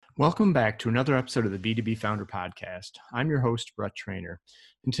Welcome back to another episode of the B2B Founder Podcast. I'm your host, Brett Trainer.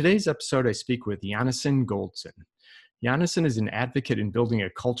 In today's episode, I speak with Jonathan Goldson. Jonathan is an advocate in building a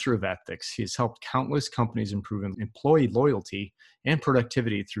culture of ethics. He has helped countless companies improve employee loyalty and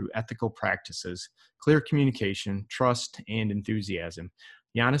productivity through ethical practices, clear communication, trust, and enthusiasm.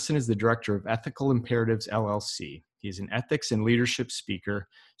 Jonathan is the director of Ethical Imperatives, LLC. He is an ethics and leadership speaker,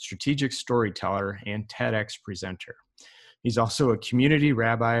 strategic storyteller, and TEDx presenter. He's also a community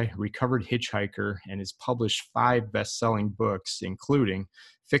rabbi, recovered hitchhiker, and has published 5 best-selling books, including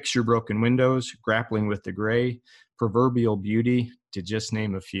Fix Your Broken Windows, Grappling with the Gray, Proverbial Beauty, to just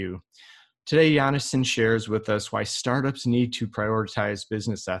name a few. Today, Jonathan shares with us why startups need to prioritize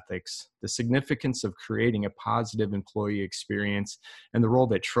business ethics, the significance of creating a positive employee experience, and the role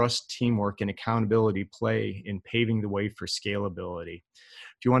that trust, teamwork, and accountability play in paving the way for scalability.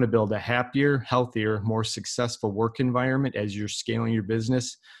 If you want to build a happier, healthier, more successful work environment as you're scaling your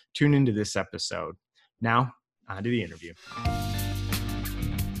business, tune into this episode. Now, on to the interview.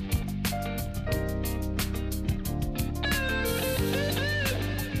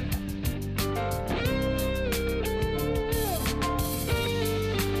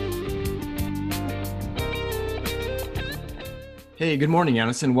 Hey, good morning,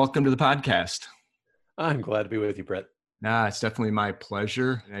 Jonathan. Welcome to the podcast. I'm glad to be with you, Brett. It's definitely my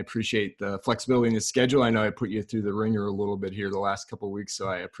pleasure. And I appreciate the flexibility in the schedule. I know I put you through the ringer a little bit here the last couple of weeks, so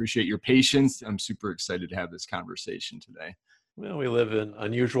I appreciate your patience. I'm super excited to have this conversation today. Well, we live in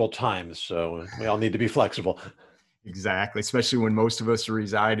unusual times, so we all need to be flexible. Exactly, especially when most of us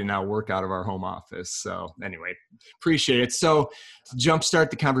reside and now work out of our home office. So anyway, appreciate it. So to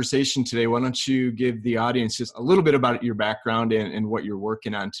jumpstart the conversation today, why don't you give the audience just a little bit about your background and what you're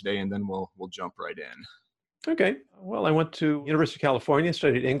working on today, and then we'll jump right in. Okay. Well, I went to University of California,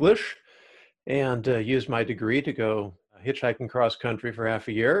 studied English, and used my degree to go hitchhiking cross country for half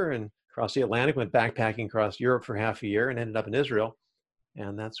a year and across the Atlantic, went backpacking across Europe for half a year and ended up in Israel.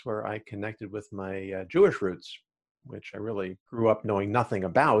 And that's where I connected with my Jewish roots, which I really grew up knowing nothing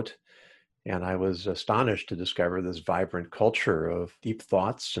about. And I was astonished to discover this vibrant culture of deep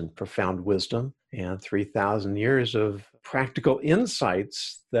thoughts and profound wisdom and 3,000 years of practical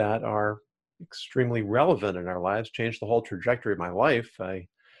insights that are extremely relevant in our lives, changed the whole trajectory of my life. I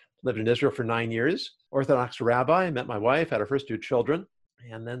lived in Israel for 9 years, Orthodox rabbi, met my wife, had our first 2 children,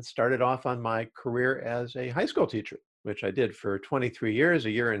 and then started off on my career as a high school teacher, which I did for 23 years, a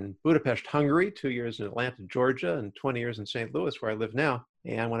year in Budapest, Hungary, 2 years in Atlanta, Georgia, and 20 years in St. Louis, where I live now.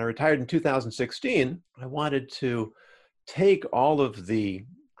 And when I retired in 2016, I wanted to take all of the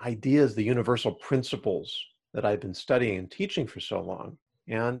ideas, the universal principles that I've been studying and teaching for so long,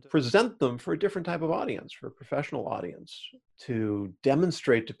 and present them for a different type of audience, for a professional audience, to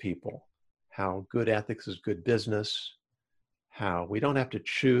demonstrate to people how good ethics is good business, how we don't have to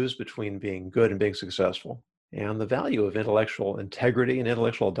choose between being good and being successful, and the value of intellectual integrity and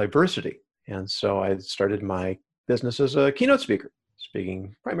intellectual diversity. And so I started my business as a keynote speaker,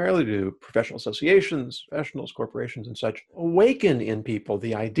 speaking primarily to professional associations, professionals, corporations, and such. Awaken in people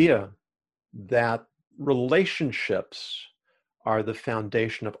the idea that relationships are the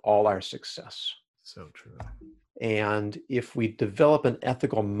foundation of all our success. So true. And if we develop an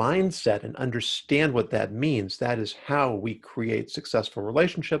ethical mindset and understand what that means, that is how we create successful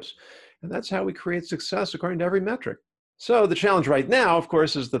relationships. And that's how we create success according to every metric. So the challenge right now, of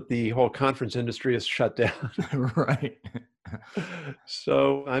course, is that the whole conference industry is shut down. Right.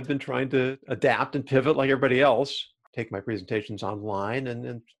 So I've been trying to adapt and pivot like everybody else, take my presentations online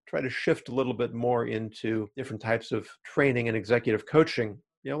and try to shift a little bit more into different types of training and executive coaching,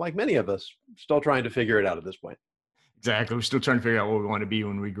 like many of us, still trying to figure it out at this point. Exactly. We're still trying to figure out what we want to be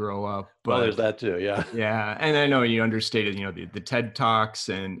when we grow up. But there's that too, yeah. Yeah. And I know you understated, the TED Talks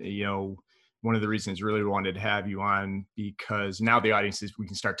and, one of the reasons really wanted to have you on, because now the audience is, we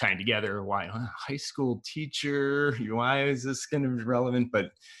can start tying together why high school teacher, why is this going to be relevant?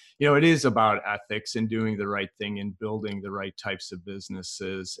 But, it is about ethics and doing the right thing and building the right types of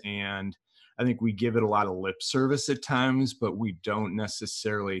businesses. And I think we give it a lot of lip service at times, but we don't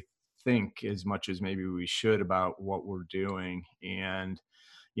necessarily think as much as maybe we should about what we're doing. And,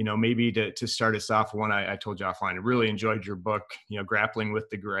 maybe to start us off, I told you offline, I really enjoyed your book, Grappling with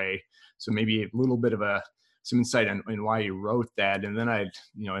the Gray. So maybe a little bit of some insight on why you wrote that. And then I'd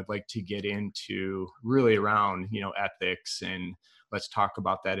like to get into really around, ethics, and let's talk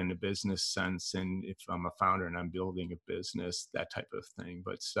about that in a business sense. And if I'm a founder and I'm building a business, that type of thing.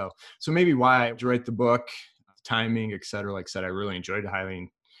 But so maybe why to write the book, timing, et cetera. Like I said, I really enjoyed it. Highly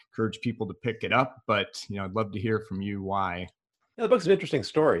encourage people to pick it up, but I'd love to hear from you why. The book's an interesting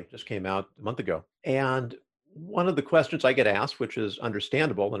story. Just came out a month ago. And One of the questions I get asked, which is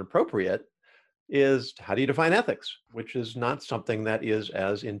understandable and appropriate, is how do you define ethics, which is not something that is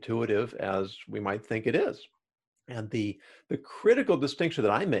as intuitive as we might think it is. And the critical distinction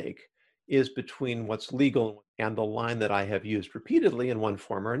that I make is between what's legal, and the line that I have used repeatedly in one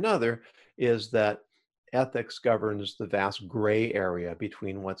form or another is that ethics governs the vast gray area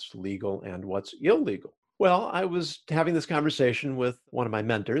between what's legal and what's illegal. Well, I was having this conversation with one of my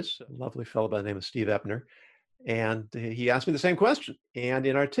mentors, a lovely fellow by the name of Steve Epner, and he asked me the same question. And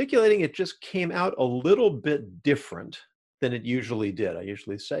in articulating, it just came out a little bit different than it usually did. I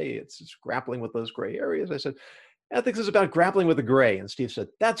usually say it's grappling with those gray areas. I said, ethics is about grappling with the gray. And Steve said,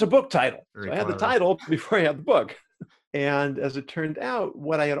 that's a book title. Very so I had the clever. title before I had the book. And as it turned out,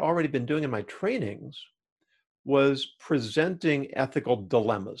 what I had already been doing in my trainings was presenting ethical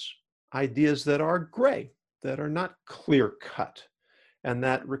dilemmas, ideas that are gray, that are not clear cut, and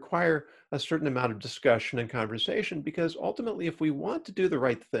that require a certain amount of discussion and conversation, because ultimately, if we want to do the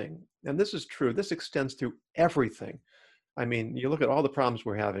right thing, and this is true, this extends through everything. I mean, you look at all the problems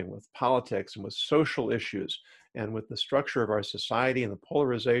we're having with politics and with social issues and with the structure of our society and the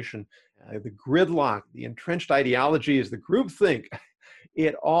polarization, the gridlock, the entrenched ideologies, the groupthink,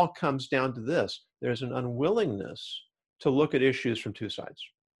 it all comes down to this. There's an unwillingness to look at issues from two sides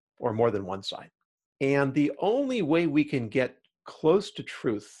or more than one side. And the only way we can get close to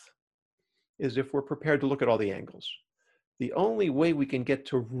truth is if we're prepared to look at all the angles. The only way we can get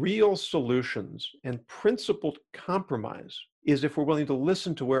to real solutions and principled compromise is if we're willing to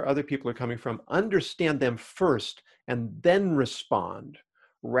listen to where other people are coming from, understand them first, and then respond,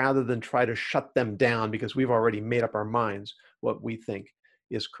 rather than try to shut them down because we've already made up our minds what we think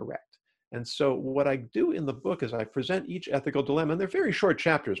is correct. And so what I do in the book is I present each ethical dilemma, and they're very short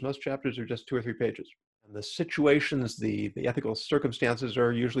chapters. Most chapters are just 2 or 3 pages. And the situations, the ethical circumstances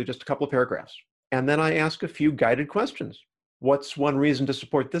are usually just a couple of paragraphs. And then I ask a few guided questions. What's one reason to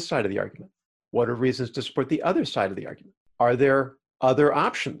support this side of the argument? What are reasons to support the other side of the argument? Are there other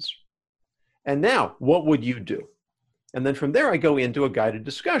options? And now, what would you do? And then from there, I go into a guided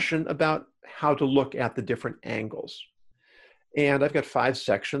discussion about how to look at the different angles. And I've got 5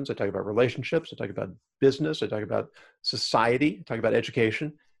 sections. I talk about relationships, I talk about business, I talk about society, I talk about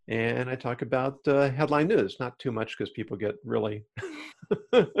education, and I talk about headline news. Not too much because people get really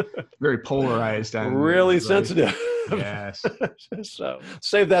Very polarized and really sensitive. Yes. So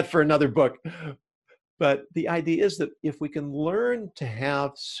save that for another book. But the idea is that if we can learn to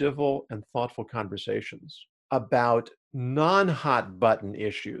have civil and thoughtful conversations about non-hot button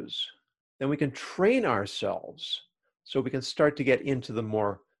issues, then we can train ourselves so we can start to get into the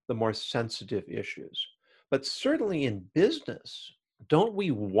more sensitive issues. But certainly in business, don't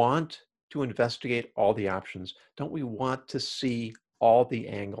we want to investigate all the options? Don't we want to see all the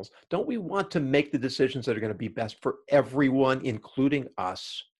angles? Don't we want to make the decisions that are going to be best for everyone, including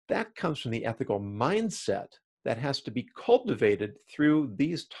us? That comes from the ethical mindset that has to be cultivated through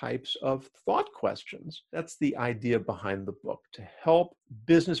these types of thought questions. That's the idea behind the book, to help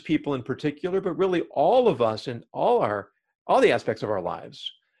business people in particular, but really all of us in all the aspects of our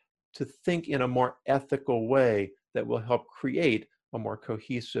lives, to think in a more ethical way that will help create a more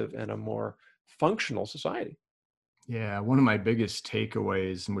cohesive and a more functional society. Yeah, one of my biggest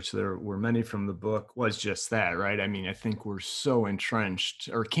takeaways, in which there were many from the book, was just that, right? I mean, I think we're so entrenched,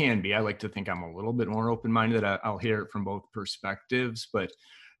 or can be. I like to think I'm a little bit more open-minded. I'll hear it from both perspectives, but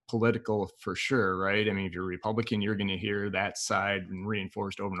political for sure, right? I mean, if you're Republican, you're going to hear that side and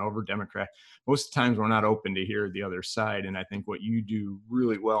reinforced over and over. Democrat, most of the times we're not open to hear the other side. And I think what you do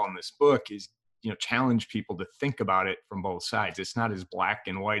really well in this book is, challenge people to think about it from both sides. It's not as black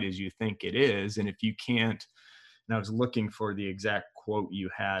and white as you think it is. And if you can't, and I was looking for the exact quote you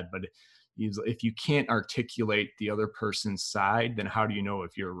had, but if you can't articulate the other person's side, then how do you know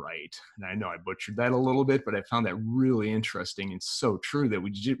if you're right? And I know I butchered that a little bit, but I found that really interesting and so true that we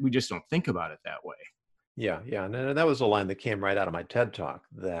just don't think about it that way. Yeah. And that was a line that came right out of my TED Talk,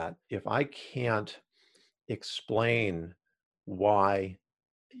 that if I can't explain why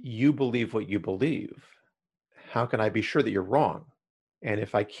you believe what you believe, how can I be sure that you're wrong? And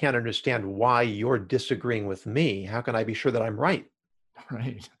if I can't understand why you're disagreeing with me, how can I be sure that I'm right?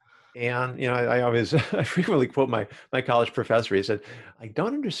 Right. And, I frequently quote my college professor. He said, I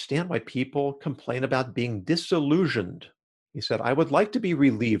don't understand why people complain about being disillusioned. He said, I would like to be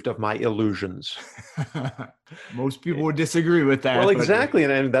relieved of my illusions. Most people would disagree with that. Well, exactly.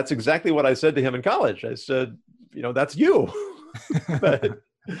 And that's exactly what I said to him in college. I said, that's you. But,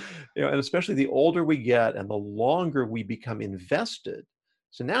 and especially the older we get and the longer we become invested.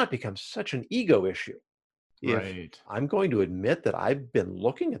 So now it becomes such an ego issue. If Right. I'm going to admit that I've been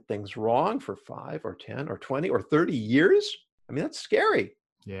looking at things wrong for 5 or 10 or 20 or 30 years, I mean, that's scary.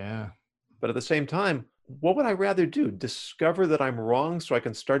 Yeah. But at the same time, what would I rather do? Discover that I'm wrong so I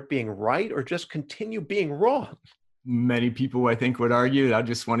can start being right, or just continue being wrong? Many people, I think, would argue, I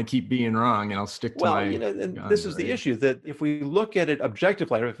just want to keep being wrong and I'll stick to Well, my and this guns, is the right? issue, that if we look at it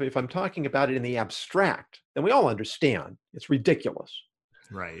objectively, or if I'm talking about it in the abstract, then we all understand it's ridiculous.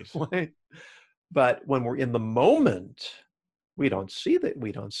 Right. Right? But when we're in the moment, we don't see that.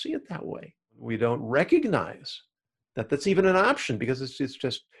 We don't see it that way. We don't recognize that that's even an option, because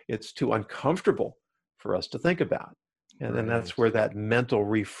it's too uncomfortable for us to think about. And then Right. that's where that mental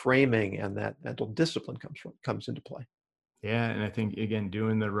reframing and that mental discipline comes into play. Yeah, and I think again,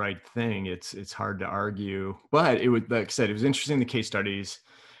 doing the right thing, it's hard to argue. But it would, like I said, it was interesting the case studies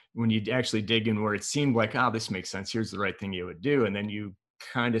when you actually dig in where it seemed like, oh, this makes sense. Here's the right thing you would do, and then you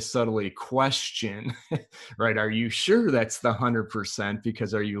kind of subtly question, right? Are you sure that's the 100%?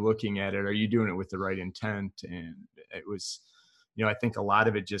 Because are you looking at it? Are you doing it with the right intent? And it was, I think a lot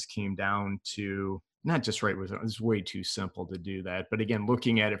of it just came down to not just right, it was way too simple to do that. But again,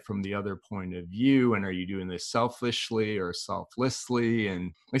 looking at it from the other point of view, and are you doing this selfishly or selflessly? And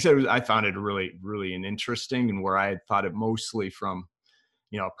like I said, I found it really, really an interesting, and where I had thought it mostly from,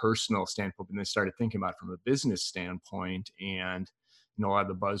 a personal standpoint, and then started thinking about it from a business standpoint. And a lot of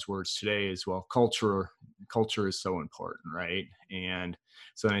the buzzwords today is, well, culture is so important, right? And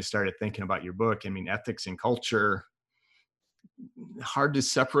so then I started thinking about your book. I mean, ethics and culture, hard to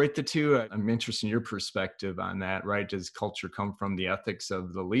separate the two. I'm interested in your perspective on that, right? Does culture come from the ethics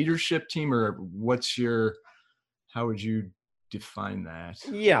of the leadership team, or how would you define that?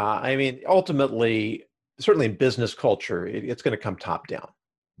 Yeah, I mean, ultimately, certainly in business culture, it's going to come top down,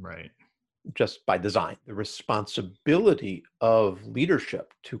 Right. just by design. The responsibility of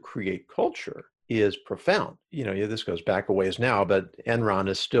leadership to create culture is profound. This goes back a ways now, but Enron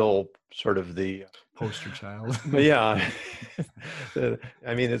is still sort of the Poster child. yeah.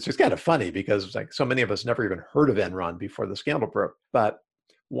 I mean, it's just kind of funny because it's like so many of us never even heard of Enron before the scandal broke. But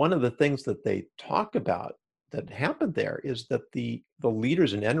one of the things that they talk about that happened there is that the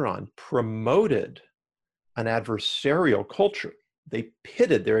leaders in Enron promoted an adversarial culture. They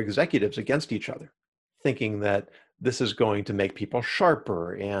pitted their executives against each other, thinking that this is going to make people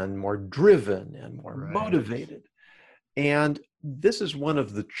sharper and more driven and more Right. motivated. And this is one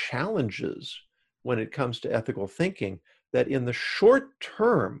of the challenges when it comes to ethical thinking, that in the short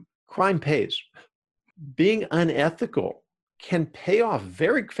term, crime pays. Being unethical can pay off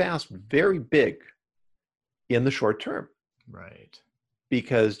very fast, very big in the short term, Right.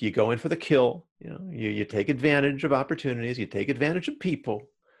 because you go in for the kill. You take advantage of opportunities, you take advantage of people,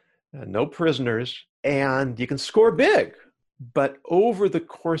 no prisoners, and you can score big. But over the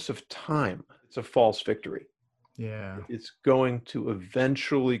course of time, it's a false victory. Yeah. It's going to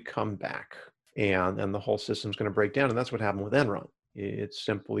eventually come back, and the whole system's going to break down. And that's what happened with Enron. It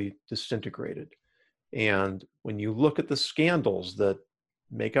simply disintegrated. And when you look at the scandals that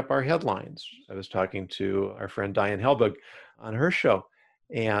make up our headlines, I was talking to our friend Diane Helbig on her show,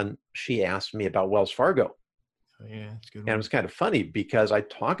 and she asked me about Wells Fargo. Oh, yeah, it's a good And it one. was kind of funny because I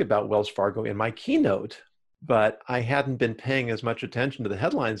talk about Wells Fargo in my keynote, but I hadn't been paying as much attention to the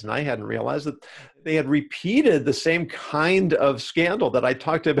headlines, and I hadn't realized that they had repeated the same kind of scandal that I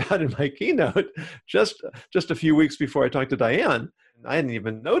talked about in my keynote just a few weeks before I talked to Diane. I hadn't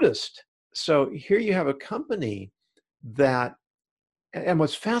even noticed. So here you have a company that, and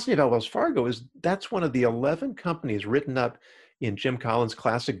what's fascinating about Wells Fargo is that's one of the 11 companies written up in Jim Collins'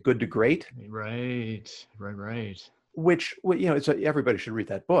 classic Good to Great, Right. Right. which, everybody should read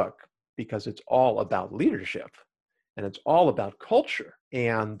that book, because it's all about leadership and it's all about culture.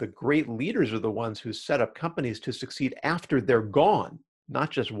 And the great leaders are the ones who set up companies to succeed after they're gone,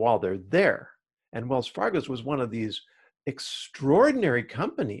 not just while they're there. And Wells Fargo's was one of these extraordinary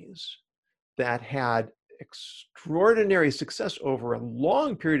companies that had extraordinary success over a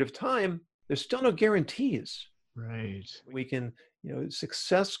long period of time. There's still no guarantees. Right. We can,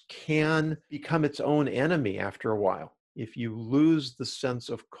 success can become its own enemy after a while if you lose the sense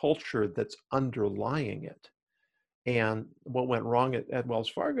of culture that's underlying it. And what went wrong at Wells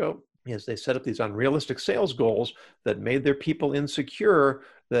Fargo is they set up these unrealistic sales goals that made their people insecure,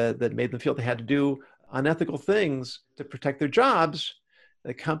 that made them feel they had to do unethical things to protect their jobs.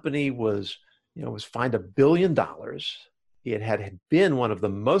 The company was fined $1 billion. It had been one of the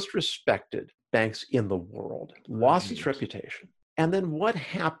most respected banks in the world, lost its Right. reputation. And then what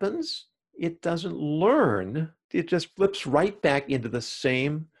happens? It doesn't learn. It just flips right back into the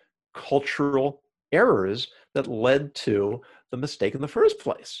same cultural errors that led to the mistake in the first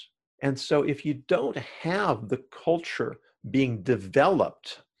place. And so if you don't have the culture being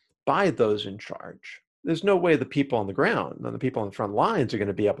developed by those in charge, there's no way the people on the ground and the people on the front lines are going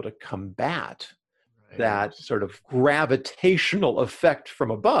to be able to combat Right. that sort of gravitational effect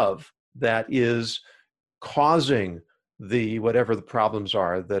from above that is causing the whatever the problems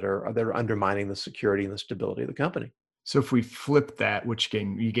are that are undermining the security and the stability of the company. So if we flip that, which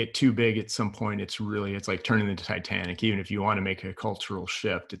game you get too big at some point, it's like turning the Titanic. Even if you want to make a cultural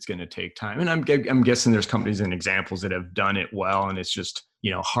shift, it's going to take time. And I'm guessing there's companies and examples that have done it well, and it's just,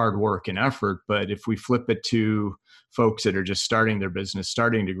 hard work and effort. But if we flip it to folks that are just starting their business,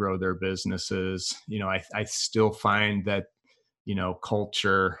 starting to grow their businesses, I still find that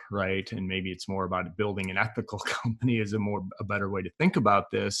culture, right? And maybe it's more about building an ethical company is a better way to think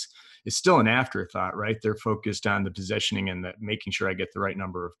about this. It's still an afterthought, right? They're focused on the positioning and making sure I get the right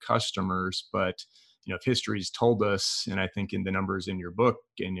number of customers. But, if history's told us, and I think in the numbers in your book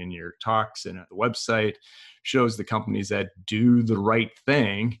and in your talks and at the website shows the companies that do the right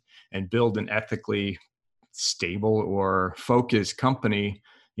thing and build an ethically stable or focused company,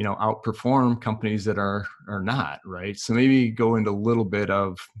 outperform companies that are not, right? So maybe go into a little bit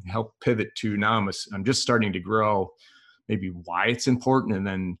of help pivot to now I'm just starting to grow, maybe why it's important, and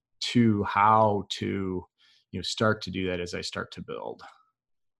then to how to start to do that as I start to build.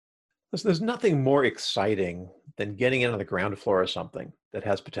 Listen, there's nothing more exciting than getting in on the ground floor of something that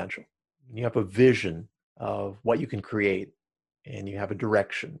has potential. You have a vision of what you can create, and you have a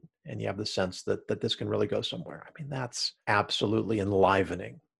direction, and you have the sense that this can really go somewhere. I mean, that's absolutely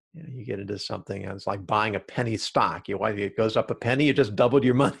enlivening. You get into something, and it's like buying a penny stock. It goes up a penny, you just doubled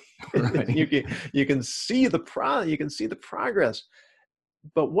your money. Right. You can see the progress.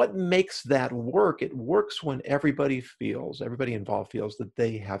 But what makes that work? It works when everybody involved feels that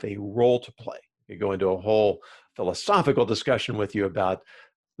they have a role to play. You go into a whole philosophical discussion with you about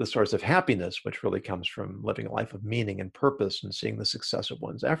the source of happiness, which really comes from living a life of meaning and purpose and seeing the success of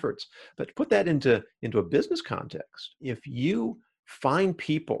one's efforts. But put that into a business context. If you find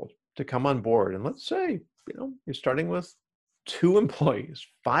people to come on board, and let's say, you're starting with 2 employees,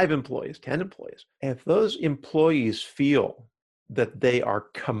 5 employees, 10 employees. If those employees feel that they are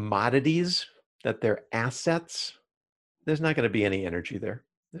commodities, that they're assets, there's not going to be any energy there.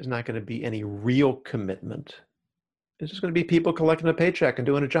 There's not going to be any real commitment. It's just going to be people collecting a paycheck and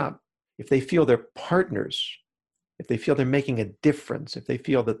doing a job. If they feel they're partners, if they feel they're making a difference, if they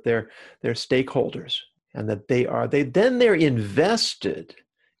feel that they're stakeholders and that then they're invested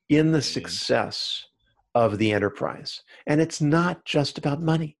in the success of the enterprise. And it's not just about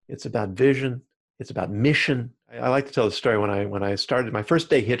money. It's about vision. It's about mission. I like to tell the story when I started my first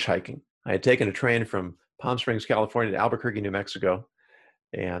day hitchhiking. I had taken a train from Palm Springs, California to Albuquerque, New Mexico,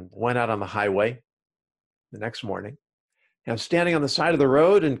 and went out on the highway the next morning. And I'm standing on the side of the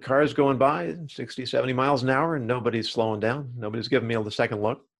road and cars going by 60, 70 miles an hour and nobody's slowing down. Nobody's giving me the second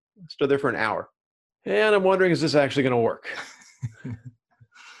look. I stood there for an hour. And I'm wondering, is this actually going to work?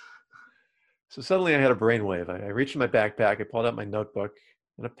 So suddenly I had a brainwave. I reached in my backpack, I pulled out my notebook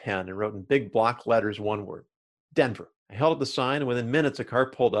and a pen and wrote in big block letters one word: Denver. I held up the sign, and within minutes a car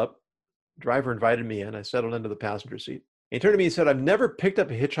pulled up. The driver invited me in. I settled into the passenger seat. He turned to me and said, "I've never picked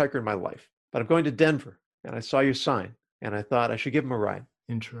up a hitchhiker in my life, but I'm going to Denver, and I saw your sign, and I thought I should give him a ride."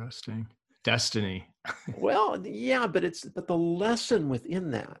 Interesting. Destiny. Well, yeah, but the lesson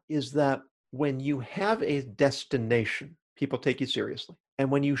within that is that when you have a destination, people take you seriously. And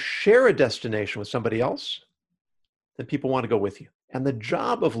when you share a destination with somebody else, then people want to go with you. And the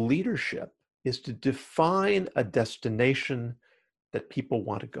job of leadership is to define a destination that people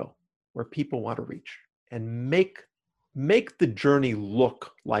want to go, where people want to reach, and make the journey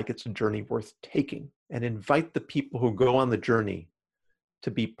look like it's a journey worth taking, and invite the people who go on the journey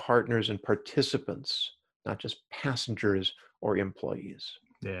to be partners and participants, not just passengers or employees.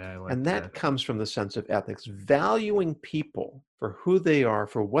 Yeah, I like And that comes from the sense of ethics, valuing people for who they are,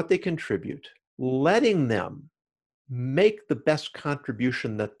 for what they contribute, letting them make the best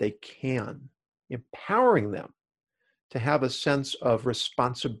contribution that they can, empowering them to have a sense of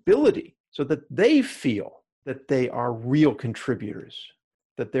responsibility so that they feel that they are real contributors,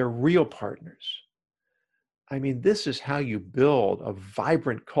 that they're real partners. I mean, this is how you build a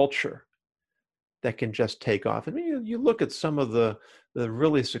vibrant culture that can just take off. I mean, you look at some of the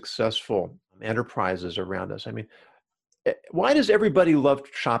really successful enterprises around us. I mean, why does everybody love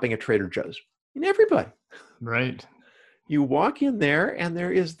shopping at Trader Joe's? I mean, everybody. Right. You walk in there and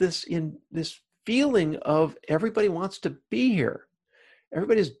there is this feeling of everybody wants to be here.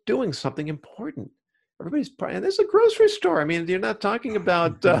 Everybody's doing something important. And there's a grocery store. I mean, you're not talking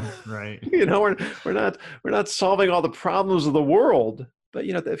about, right. we're not solving all the problems of the world,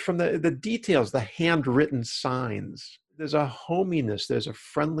 But from the details, the handwritten signs, there's a hominess, there's a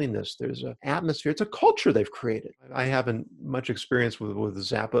friendliness, there's an atmosphere. It's a culture they've created. I haven't much experience with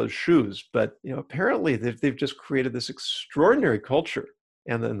Zappos shoes, but apparently they've just created this extraordinary culture.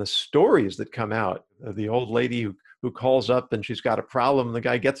 And then the stories that come out, the old lady who calls up and she's got a problem, and the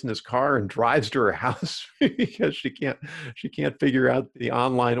guy gets in his car and drives to her house because she can't figure out the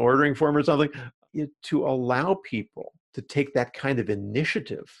online ordering form or something. To allow people to take that kind of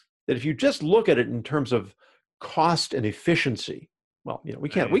initiative, that if you just look at it in terms of cost and efficiency, well, we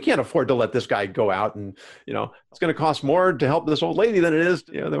can't afford to let this guy go out and it's going to cost more to help this old lady than it is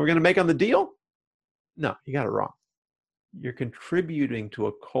that we're going to make on the deal. No, you got it wrong. You're contributing to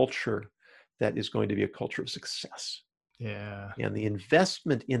a culture that is going to be a culture of success. Yeah. And the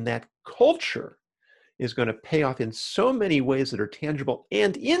investment in that culture is going to pay off in so many ways that are tangible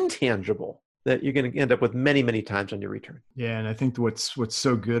and intangible that you're going to end up with many, many times on your return. Yeah. And I think what's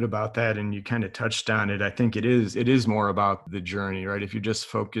so good about that, and you kind of touched on it, I think it is more about the journey, right? If you're just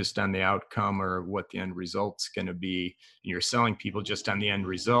focused on the outcome or what the end result's going to be, and you're selling people just on the end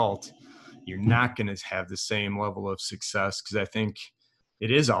result, you're not going to have the same level of success. Because I think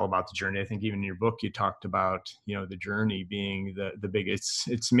it is all about the journey. I think even in your book, you talked about, the journey being the biggest.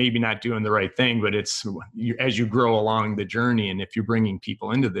 It's maybe not doing the right thing, but it's as you grow along the journey. And if you're bringing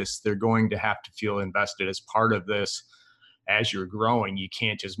people into this, they're going to have to feel invested as part of this as you're growing. You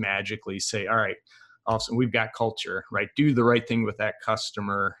can't just magically say, all right, also we've got culture, right? Do the right thing with that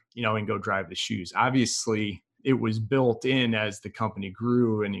customer, and go drive the shoes. Obviously, it was built in as the company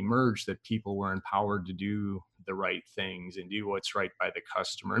grew and emerged that people were empowered to do the right things and do what's right by the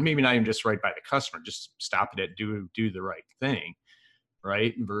customer. And maybe not even just right by the customer, just stop it at do the right thing,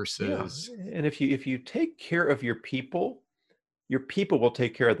 right? Versus. Yeah. And if you take care of your people will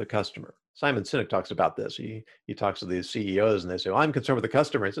take care of the customer. Simon Sinek talks about this. He talks to these CEOs and they say, well, I'm concerned with the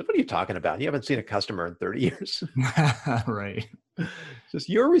customer. He says, what are you talking about? You haven't seen a customer in 30 years. Right. Just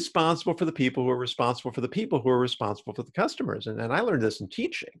you're responsible for the people who are responsible for the people who are responsible for the customers. And I learned this in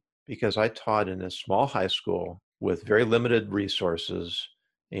teaching because I taught in a small high school with very limited resources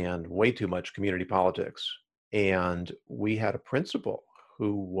and way too much community politics. And we had a principal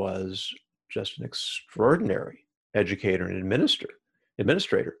who was just an extraordinary educator and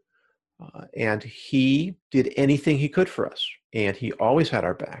administrator. And he did anything he could for us. And he always had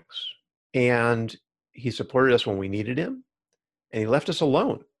our backs. And he supported us when we needed him. And he left us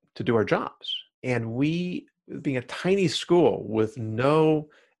alone to do our jobs. And we, being a tiny school with no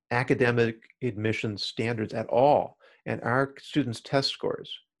academic admission standards at all, and our students' test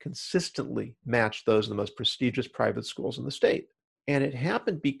scores consistently matched those of the most prestigious private schools in the state. And it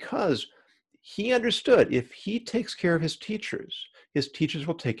happened because he understood if he takes care of his teachers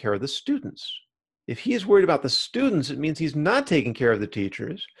will take care of the students. If he's worried about the students, it means he's not taking care of the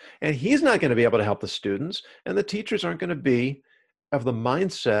teachers, and he's not going to be able to help the students, and the teachers aren't going to be of the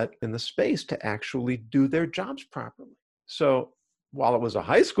mindset in the space to actually do their jobs properly. So while it was a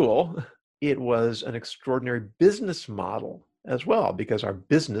high school, it was an extraordinary business model as well, because our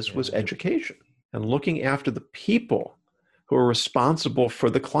business was education and looking after the people who are responsible for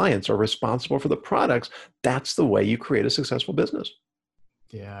the clients or responsible for the products. That's the way you create a successful business.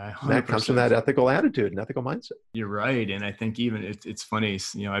 Yeah, 100%. That comes from that ethical attitude and ethical mindset. You're right. And I think even it's funny,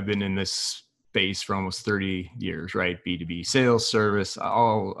 I've been in this space for almost 30 years, right? B2B sales, service,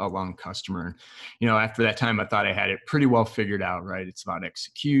 all along customer. After that time, I thought I had it pretty well figured out, right? It's about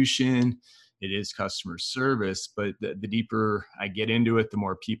execution. It is customer service, but the deeper I get into it, the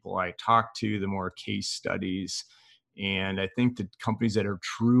more people I talk to, the more case studies. And I think the companies that are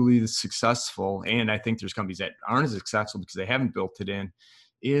truly successful, and I think there's companies that aren't as successful because they haven't built it in,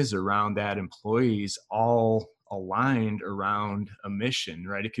 is around that employees all aligned around a mission,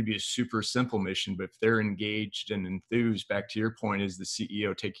 right? It could be a super simple mission, but if they're engaged and enthused, back to your point, is the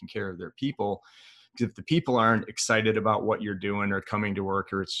CEO taking care of their people. Because if the people aren't excited about what you're doing or coming to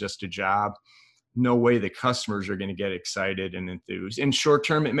work, or it's just a job, no way the customers are going to get excited and enthused. In short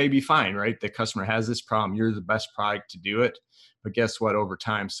term, it may be fine, right? The customer has this problem. You're the best product to do it. But guess what? Over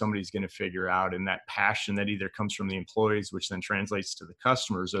time, somebody's going to figure out, and that passion that either comes from the employees, which then translates to the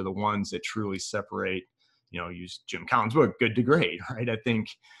customers, are the ones that truly separate, use Jim Collins' book, Good to Great, right? I think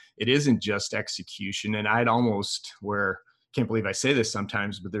it isn't just execution. And I'd almost can't believe I say this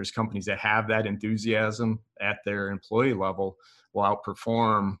sometimes, but there's companies that have that enthusiasm at their employee level will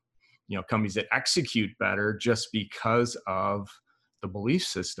outperform companies that execute better just because of the belief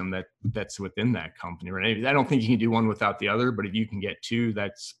system that's within that company. Right? I don't think you can do one without the other, but if you can get two,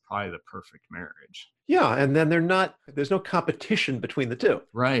 that's probably the perfect marriage. Yeah, and then there's no competition between the two.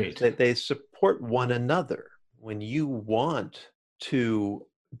 Right. They support one another. When you want to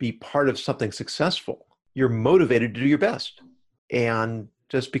be part of something successful, you're motivated to do your best, and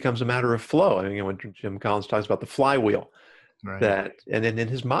just becomes a matter of flow. I mean, when Jim Collins talks about the flywheel, Right. that, and then in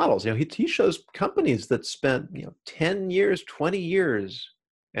his models, he shows companies that spent 10 years, 20 years,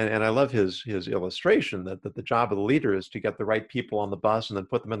 and I love his illustration that the job of the leader is to get the right people on the bus and then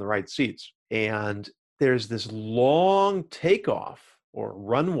put them in the right seats. And there's this long takeoff or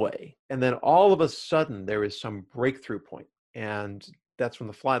runway, and then all of a sudden there is some breakthrough point, and that's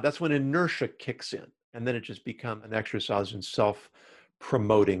when inertia kicks in, and then it just becomes an exercise in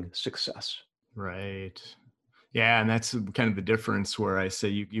self-promoting success. Right. Yeah, and that's kind of the difference where I say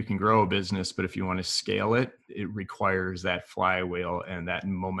you can grow a business, but if you want to scale it, it requires that flywheel and that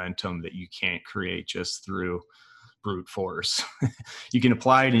momentum that you can't create just through brute force. You can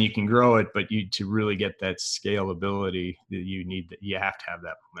apply it and you can grow it, but to really get that scalability that you need, that you have to have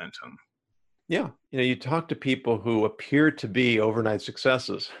that momentum. Yeah. You talk to people who appear to be overnight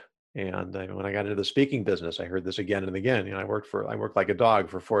successes. And when I got into the speaking business, I heard this again and again. I worked like a dog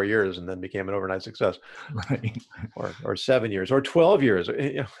for 4 years and then became an overnight success, Right. or 7 years, or 12 years.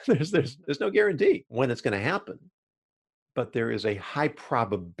 There's no guarantee when it's going to happen, but there is a high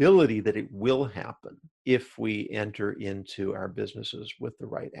probability that it will happen if we enter into our businesses with the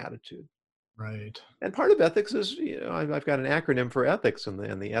right attitude. Right. And part of ethics is, I've got an acronym for ethics,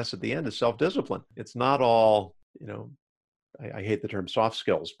 and the S at the end is self-discipline. It's not all, I hate the term soft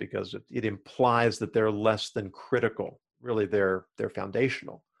skills because it implies that they're less than critical. Really, they're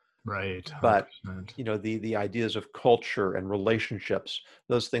foundational. Right. But 100%. the ideas of culture and relationships,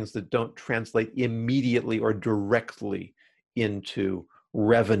 those things that don't translate immediately or directly into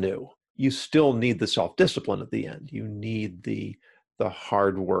revenue, you still need the self-discipline at the end. You need the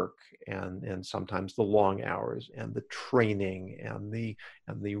hard work, and sometimes the long hours, and the training, and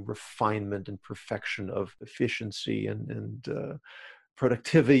the refinement and perfection of efficiency and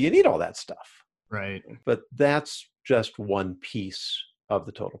productivity. You need all that stuff, Right. but that's just one piece of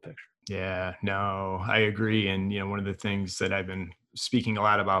the total picture. Yeah, no, I agree. And, one of the things that I've been speaking a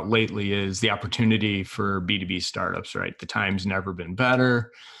lot about lately is the opportunity for B2B startups, right? The time's never been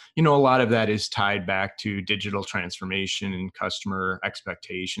better. A lot of that is tied back to digital transformation, and customer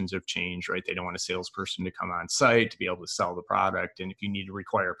expectations have changed, right? They don't want a salesperson to come on site to be able to sell the product. And if you need to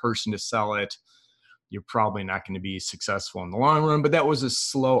require a person to sell it, you're probably not going to be successful in the long run. But that was a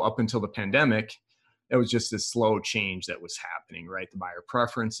slow, up until the pandemic, it was just this slow change that was happening, right? The buyer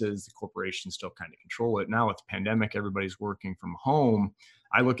preferences, the corporations still kind of control it. Now with the pandemic, everybody's working from home.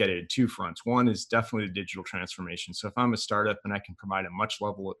 I look at it at two fronts. One is definitely the digital transformation. So if I'm a startup and I can provide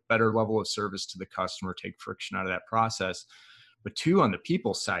a better level of service to the customer, take friction out of that process. But two, on the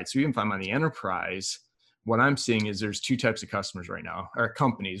people side, so even if I'm on the enterprise, what I'm seeing is there's two types of customers right now, or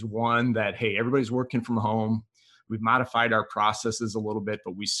companies. One that, hey, everybody's working from home. We've modified our processes a little bit,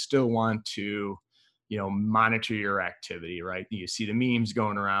 but we still want to monitor your activity, right? You see the memes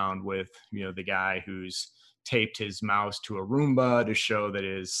going around with, the guy who's taped his mouse to a Roomba to show that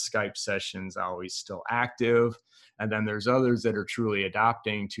his Skype session's always still active. And then there's others that are truly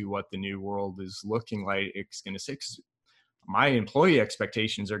adopting to what the new world is looking like. It's going to say, my employee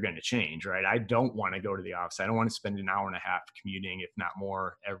expectations are going to change, right? I don't want to go to the office. I don't want to spend an hour and a half commuting, if not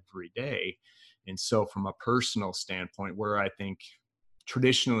more, every day. And so from a personal standpoint, where I think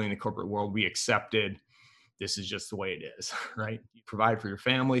traditionally in the corporate world, we accepted this is just the way it is, right? You provide for your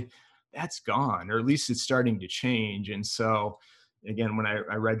family, that's gone, or at least it's starting to change. And so again, when I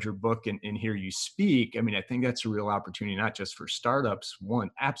read your book and hear you speak, I mean, I think that's a real opportunity, not just for startups. One,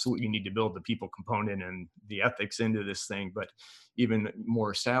 absolutely you need to build the people component and the ethics into this thing, but even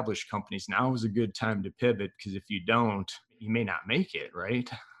more established companies, now is a good time to pivot, because if you don't, you may not make it, right?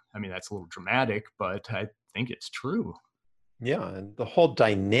 I mean, that's a little dramatic, but I think it's true. Yeah, and the whole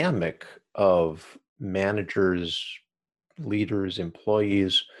dynamic of managers, leaders,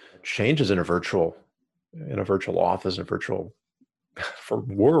 employees changes in a virtual office, in a virtual for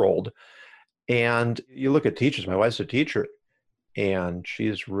world. And you look at teachers. My wife's a teacher, and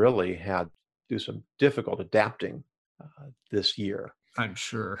she's really had to do some difficult adapting this year. I'm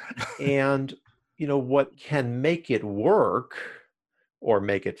sure. And what can make it work, or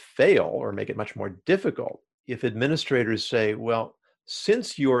make it fail, or make it much more difficult, if administrators say, well,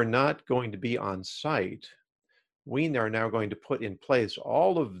 since you're not going to be on site, we are now going to put in place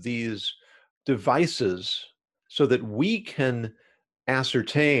all of these devices so that we can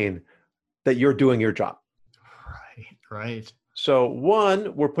ascertain that you're doing your job. Right, right. So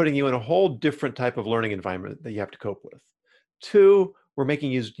one, we're putting you in a whole different type of learning environment that you have to cope with. Two, we're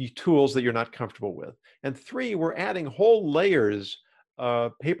making you use tools that you're not comfortable with. And three, we're adding whole layers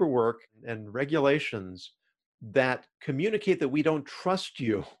of paperwork and regulations that communicate that we don't trust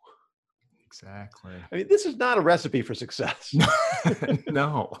you. Exactly. I mean, this is not a recipe for success.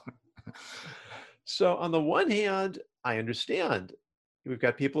 No. So on the one hand, I understand we've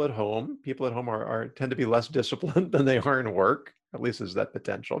got people at home. People at home tend to be less disciplined than they are in work. At least there's that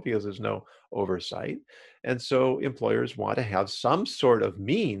potential because there's no oversight. And so employers want to have some sort of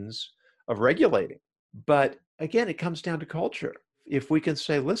means of regulating. But again, it comes down to culture. If we can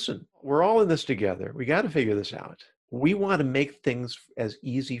say, listen, we're all in this together. We got to figure this out. We want to make things as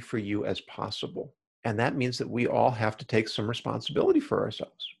easy for you as possible. And that means that we all have to take some responsibility for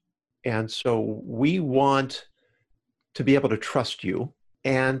ourselves. And so we want to be able to trust you,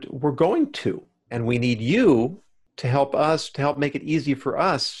 and we're going to. And we need you to help us, to help make it easy for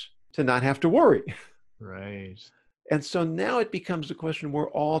us to not have to worry. Right. And so now it becomes a question, we're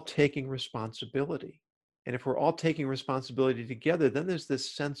all taking responsibility. And if we're all taking responsibility together, then there's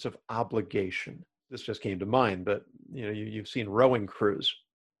this sense of obligation. This just came to mind, but you've seen rowing crews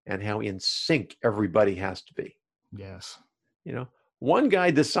and how in sync everybody has to be. Yes. One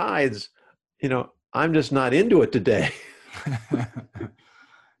guy decides, I'm just not into it today.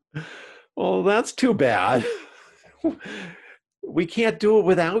 Well, that's too bad. We can't do it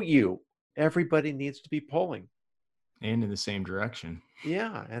without you. Everybody needs to be pulling. And in the same direction.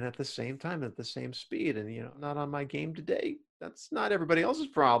 Yeah, and at the same time, at the same speed. And, not on my game today. That's not everybody else's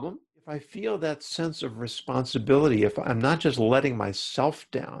problem. If I feel that sense of responsibility, if I'm not just letting myself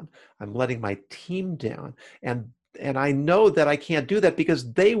down, I'm letting my team down. And I know that I can't do that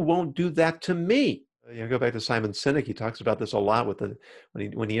because they won't do that to me. Go back to Simon Sinek. He talks about this a lot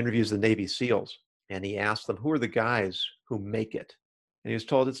when he interviews the Navy SEALs, and he asks them, who are the guys who make it? And he was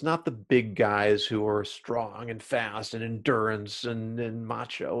told it's not the big guys who are strong and fast and endurance and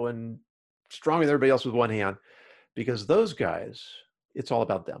macho and stronger than everybody else with one hand, because those guys, it's all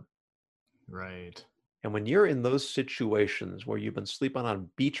about them. Right. And when you're in those situations where you've been sleeping on a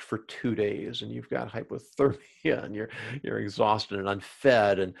beach for 2 days and you've got hypothermia and you're exhausted and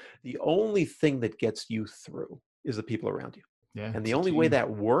unfed, and the only thing that gets you through is the people around you. Yeah. And the only way that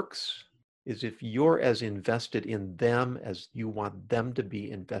works is if you're as invested in them as you want them to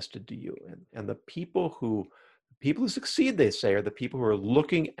be invested to you. And the people who succeed, they say, are the people who are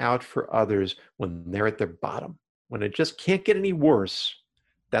looking out for others when they're at their bottom. When it just can't get any worse,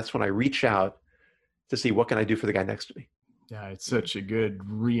 that's when I reach out to see what can I do for the guy next to me. Yeah, it's such a good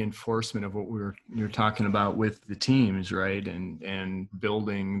reinforcement of what you're talking about with the teams, right? And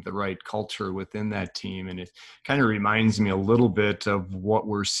building the right culture within that team. And it kind of reminds me a little bit of what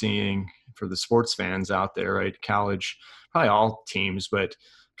we're seeing for the sports fans out there, right? College, probably all teams, but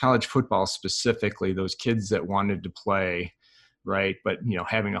college football specifically, those kids that wanted to play, right? But,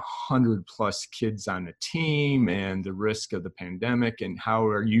 having 100+ kids on the team and the risk of the pandemic, and how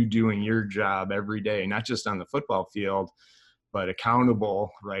are you doing your job every day, not just on the football field, but accountable,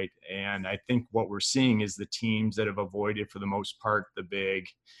 right? And I think what we're seeing is the teams that have avoided, for the most part, the big,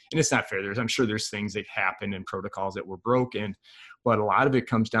 and it's not fair. I'm sure there's things that happened and protocols that were broken, but a lot of it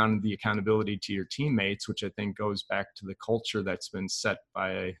comes down to the accountability to your teammates, which I think goes back to the culture that's been set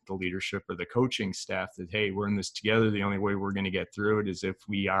by the leadership or the coaching staff that, hey, we're in this together. The only way we're going to get through it is if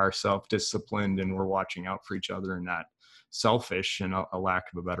we are self-disciplined and we're watching out for each other and not selfish, in a lack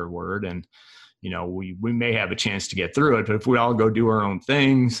of a better word. And we may have a chance to get through it, but if we all go do our own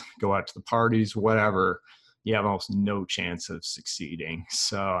things, go out to the parties, whatever, you have almost no chance of succeeding.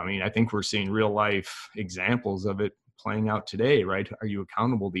 So, I think we're seeing real life examples of it playing out today, right? Are you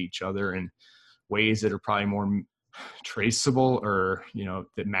accountable to each other in ways that are probably more traceable or,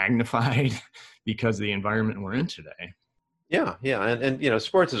 that magnified because of the environment we're in today? Yeah. And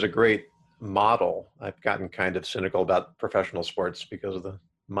sports is a great model. I've gotten kind of cynical about professional sports because of the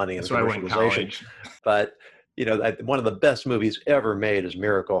money and commercialization. But, one of the best movies ever made is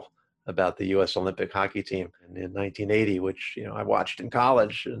Miracle, about the U.S. Olympic hockey team in 1980, which, I watched in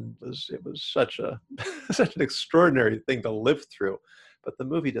college, and it was such such an extraordinary thing to live through. But the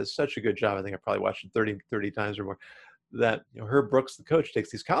movie does such a good job. I think I probably watched it 30 times or more, that, Herb Brooks, the coach,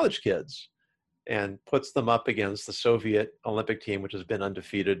 takes these college kids and puts them up against the Soviet Olympic team, which has been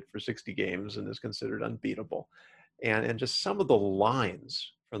undefeated for 60 games and is considered unbeatable. And just some of the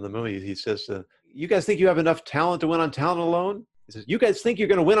lines from the movie, he says, you guys think you have enough talent to win on talent alone? He says, you guys think you're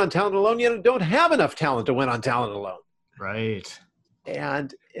going to win on talent alone? You don't have enough talent to win on talent alone. Right.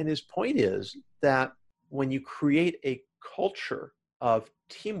 And his point is that when you create a culture of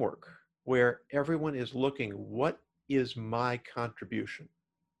teamwork where everyone is looking, what is my contribution?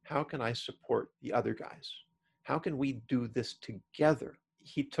 How can I support the other guys? How can we do this together?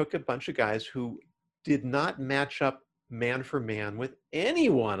 He took a bunch of guys who did not match up man for man with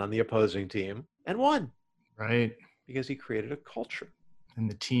anyone on the opposing team and won. Right. because he created a culture. And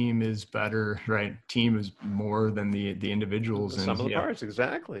the team is better, right? Team is more than the individuals. The And sum of the parts.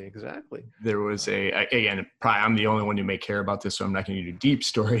 Exactly. there was again, probably I'm the only one who may care about this, so I'm not going to give you a deep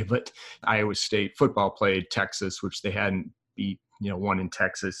story, but Iowa State football played Texas, which they hadn't beat, won in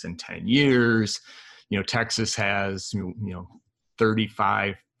Texas in 10 years. Texas has,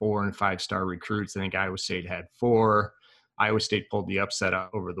 35 4 and 5-star recruits. I think Iowa State had 4. Iowa State pulled the upset out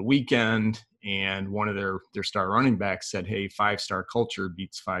over the weekend, and one of their star running backs said, "Hey, 5-star culture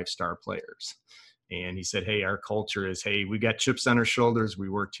beats 5-star players." And he said, "Hey, our culture is, hey, we got chips on our shoulders. We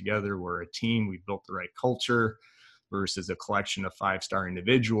work together. We're a team. We built the right culture versus a collection of 5-star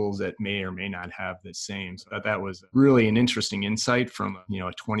individuals that may or may not have the same." So that was really an interesting insight from, a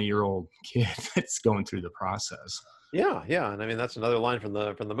 20-year-old kid that's going through the process. Yeah, yeah, and I mean that's another line from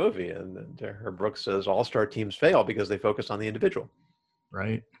the movie. And Herb Brooks says all-star teams fail because they focus on the individual.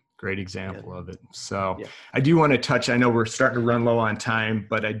 Right. Great example of it. So yeah. I do want to touch, I know we're starting to run low on time,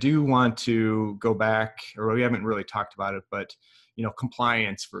 but I do want to go back, or we haven't really talked about it, but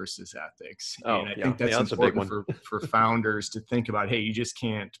compliance versus ethics. And I think that's important for founders to think about. Hey, you just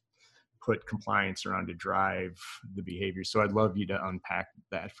can't put compliance around to drive the behavior. So I'd love you to unpack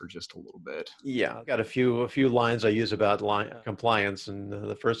that for just a little bit. Yeah, I've got a few lines I use about compliance. And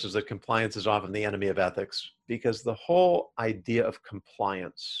the first is that compliance is often the enemy of ethics, because the whole idea of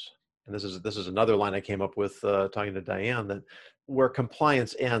compliance, and this is another line I came up with talking to Diane, that where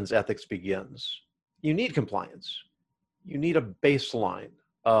compliance ends, ethics begins. You need compliance. You need a baseline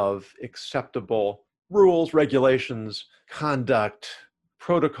of acceptable rules, regulations, conduct,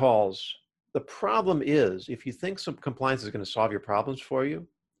 protocols. The problem is, if you think some compliance is going to solve your problems for you,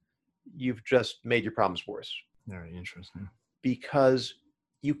 you've just made your problems worse. Very interesting. Because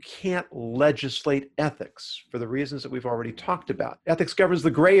you can't legislate ethics for the reasons that we've already talked about. Ethics governs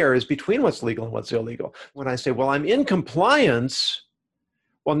the gray areas between what's legal and what's illegal. When I say, well, I'm in compliance,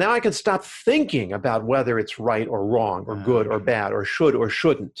 well, now I can stop thinking about whether it's right or wrong or good or bad or should or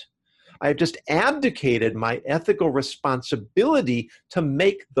shouldn't. I've just abdicated my ethical responsibility to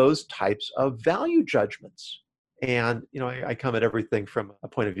make those types of value judgments. And, I come at everything from a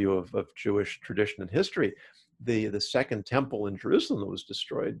point of view of Jewish tradition and history. The second temple in Jerusalem that was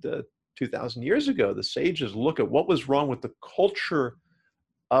destroyed 2,000 years ago, the sages look at what was wrong with the culture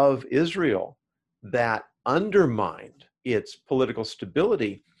of Israel that undermined its political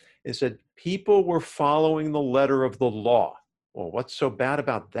stability, and said people were following the letter of the law. Well, what's so bad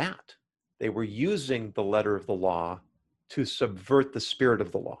about that? They were using the letter of the law to subvert the spirit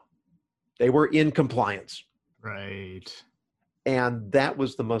of the law. They were in compliance. Right. And that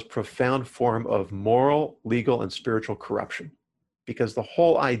was the most profound form of moral, legal, and spiritual corruption, because the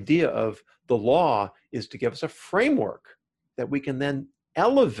whole idea of the law is to give us a framework that we can then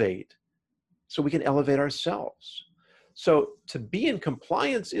elevate so we can elevate ourselves. So to be in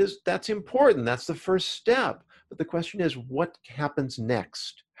compliance that's important. That's the first step. But the question is, what happens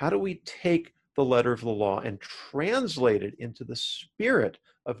next? How do we take the letter of the law and translate it into the spirit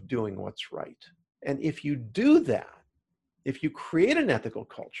of doing what's right? And if you do that, if you create an ethical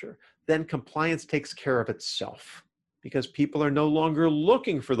culture, then compliance takes care of itself, because people are no longer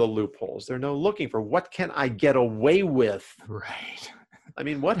looking for the loopholes. They're no looking for what can I get away with. Right. I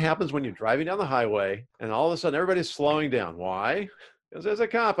mean, what happens when you're driving down the highway and all of a sudden everybody's slowing down? Why? Because there's a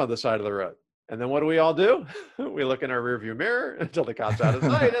cop on the side of the road. And then what do we all do? We look in our rearview mirror until the cop's out of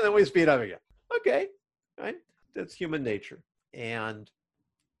sight, and then we speed up again. Okay, right? That's human nature. And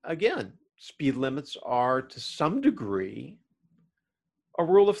again, speed limits are to some degree a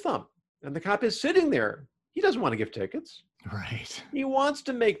rule of thumb. And the cop is sitting there. He doesn't want to give tickets. Right. He wants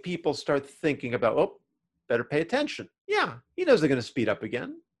to make people start thinking about, better pay attention. Yeah, he knows they're going to speed up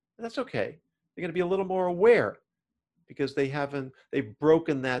again. That's okay. They're going to be a little more aware because they've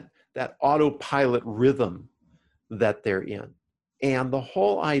broken that autopilot rhythm that they're in. And the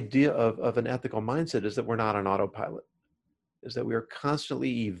whole idea of an ethical mindset is that we're not on autopilot, is that we are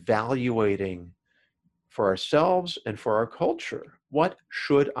constantly evaluating for ourselves and for our culture. What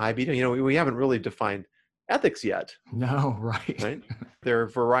should I be doing? We haven't really defined ethics yet. No, right. There are a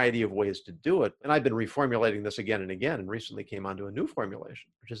variety of ways to do it. And I've been reformulating this again and again, and recently came onto a new formulation,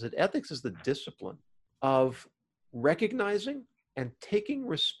 which is that ethics is the discipline of recognizing and taking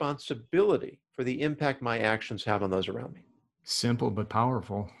responsibility for the impact my actions have on those around me. Simple but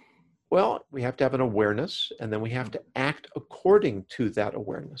powerful. Well, we have to have an awareness, and then we have to act according to that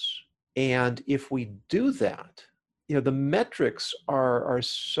awareness. And if we do that, the metrics are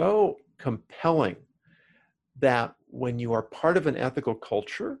so compelling that when you are part of an ethical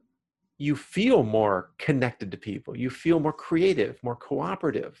culture, you feel more connected to people. You feel more creative, more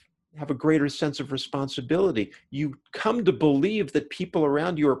cooperative. have a greater sense of responsibility. You come to believe that people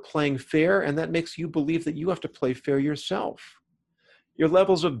around you are playing fair, and that makes you believe that you have to play fair yourself. Your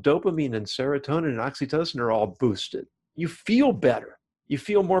levels of dopamine and serotonin and oxytocin are all boosted. You feel better. You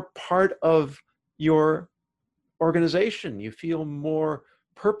feel more part of your organization. You feel more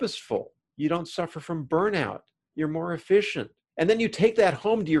purposeful. You don't suffer from burnout. You're more efficient. And then you take that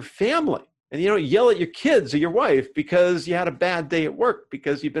home to your family, and you don't yell at your kids or your wife because you had a bad day at work,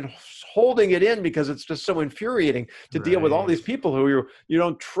 because you've been holding it in because it's just so infuriating to deal with all these people who you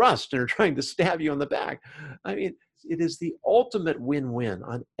don't trust and are trying to stab you in the back. I mean, it is the ultimate win-win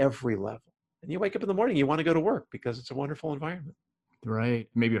on every level. And you wake up in the morning, you want to go to work because it's a wonderful environment. Right.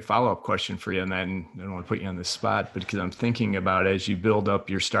 Maybe a follow-up question for you on that, and I don't want to put you on the spot, but because I'm thinking about as you build up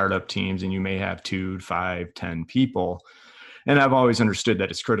your startup teams and you may have 2, 5, 10 people, and I've always understood that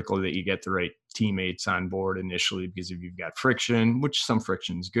it's critical that you get the right teammates on board initially, because if you've got friction, which some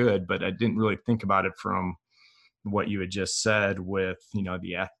friction is good, but I didn't really think about it from what you had just said with,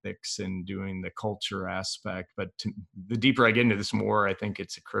 the ethics and doing the culture aspect. But the deeper I get into this more, I think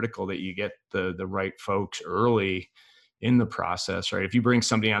it's critical that you get the right folks early in the process, right? If you bring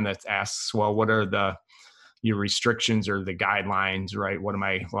somebody on that asks, well, what are your restrictions or the guidelines, right? What am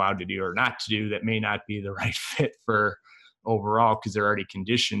I allowed to do or not to do? That may not be the right fit for overall, because they're already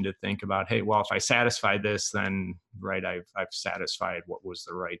conditioned to think about, hey, well, if I satisfy this, then right, I've satisfied what was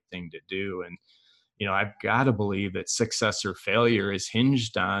the right thing to do. And I've got to believe that success or failure is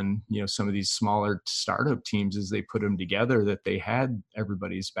hinged on, some of these smaller startup teams as they put them together, that they had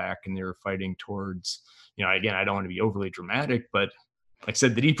everybody's back and they were fighting towards, again, I don't want to be overly dramatic, but like I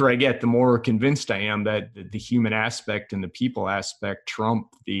said, the deeper I get, the more convinced I am that the human aspect and the people aspect trump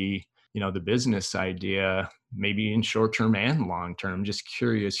the business idea, maybe in short term and long term. Just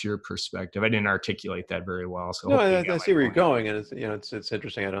curious your perspective. I didn't articulate that very well, so no, I see where you're going, and it's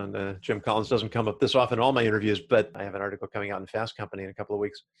interesting. I don't. Jim Collins doesn't come up this often in all my interviews, but I have an article coming out in Fast Company in a couple of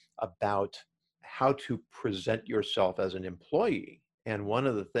weeks about how to present yourself as an employee. And one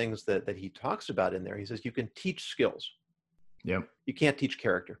of the things that he talks about in there, he says you can teach skills. Yep. You can't teach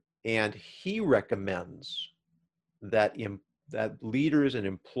character, and he recommends that that leaders and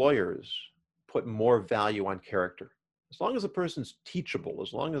employers put more value on character. As long as the person's teachable,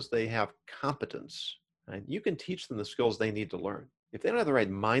 as long as they have competence, right, you can teach them the skills they need to learn. If they don't have the right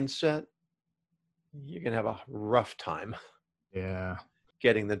mindset, you're going to have a rough time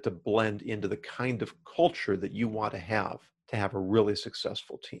getting them to blend into the kind of culture that you want to have a really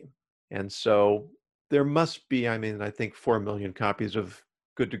successful team. And so there must be, I think 4 million copies of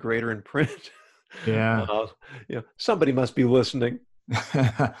Good to Great are in print. Yeah. Somebody must be listening.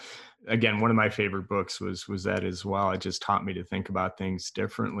 Again, one of my favorite books was that as well. It just taught me to think about things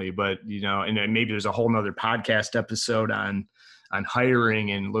differently. But and maybe there's a whole nother podcast episode on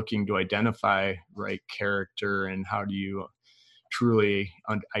hiring and looking to identify right character, and how do you truly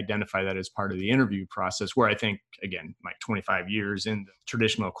identify that as part of the interview process, where I think, again, my 25 years in the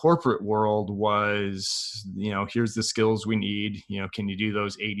traditional corporate world was, here's the skills we need, can you do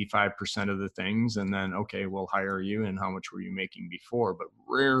those 85% of the things? And then, okay, we'll hire you. And how much were you making before? But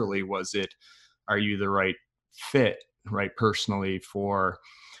rarely was it, are you the right fit, right, personally for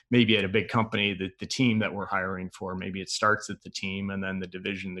maybe at a big company, the team that we're hiring for. Maybe it starts at the team and then the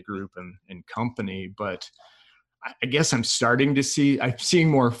division, the group, and company. But I guess I'm seeing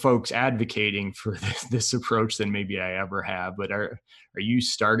more folks advocating for this approach than maybe I ever have. But are you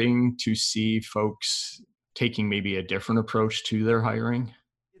starting to see folks taking maybe a different approach to their hiring?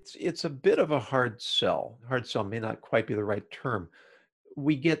 It's a bit of a hard sell. Hard sell may not quite be the right term.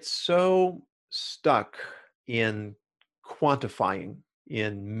 We get so stuck in quantifying,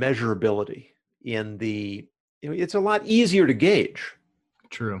 in measurability, in it's a lot easier to gauge.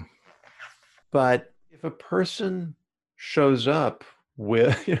 True. But if a person shows up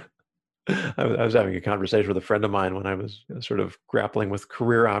with, I was having a conversation with a friend of mine when I was sort of grappling with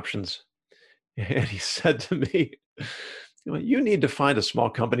career options. And he said to me, you need to find a small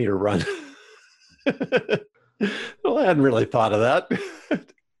company to run. Well, I hadn't really thought of that.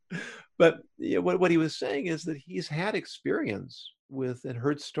 But what he was saying is that he's had experience with and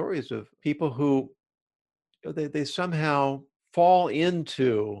heard stories of people who they somehow fall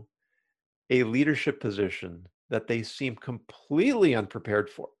into a leadership position that they seem completely unprepared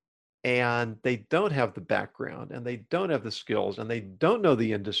for. And they don't have the background, and they don't have the skills, and they don't know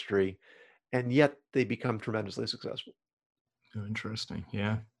the industry, and yet they become tremendously successful. Oh, interesting.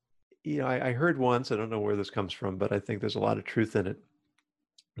 Yeah. I heard once, I don't know where this comes from, but I think there's a lot of truth in it,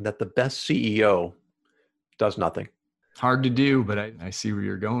 that the best CEO does nothing. Hard to do, but I see where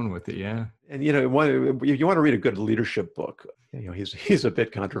you're going with it. Yeah. And, if you want to read a good leadership book, he's a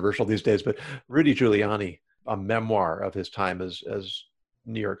bit controversial these days, but Rudy Giuliani, a memoir of his time as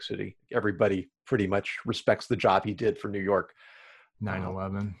New York City. Everybody pretty much respects the job he did for New York.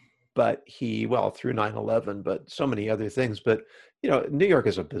 9/11. But through 9/11, but so many other things. But, New York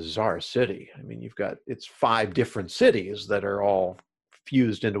is a bizarre city. I mean, it's 5 different cities that are all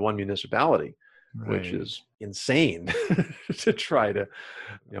fused into one municipality, which Right. is insane to try to,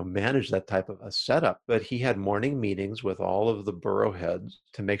 manage that type of a setup. But he had morning meetings with all of the borough heads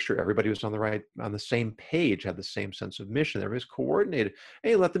to make sure everybody was on the same page, had the same sense of mission. Everybody's coordinated.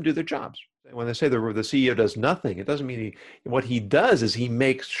 And he let them do their jobs. When they say the CEO does nothing, it doesn't mean what he does is he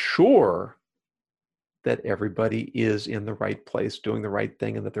makes sure that everybody is in the right place, doing the right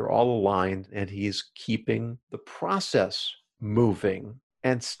thing, and that they're all aligned, and he's keeping the process moving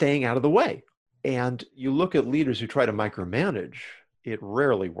and staying out of the way. And you look at leaders who try to micromanage, it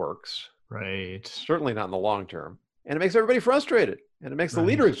rarely works. Right. Certainly not in the long term. And it makes everybody frustrated, and it makes the Right.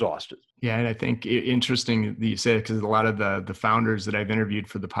 leader exhausted. Yeah, and I think interesting that you say it, because a lot of the founders that I've interviewed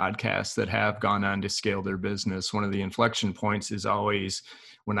for the podcast that have gone on to scale their business, one of the inflection points is always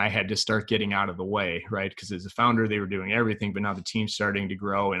when I had to start getting out of the way, right? Because as a founder, they were doing everything, but now the team's starting to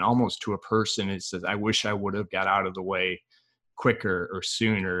grow, and almost to a person, it says, I wish I would have got out of the way quicker or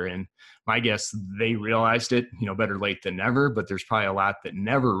sooner. And my guess, they realized it, better late than never, but there's probably a lot that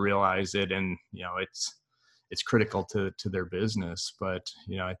never realize it. And, it's critical to their business. But,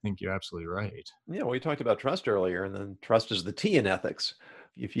 I think you're absolutely right. Yeah, we talked about trust earlier, and then trust is the T in ethics.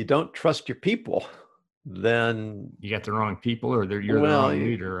 If you don't trust your people, then You got the wrong people, or you're the wrong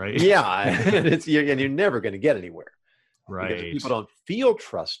leader, right? Yeah, and you're never going to get anywhere. Right. Because if people don't feel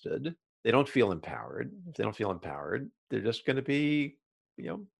trusted, they don't feel empowered. If they don't feel empowered, they're just going to be,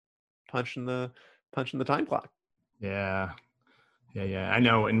 punching the time clock. Yeah. I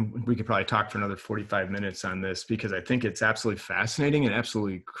know. And we could probably talk for another 45 minutes on this, because I think it's absolutely fascinating and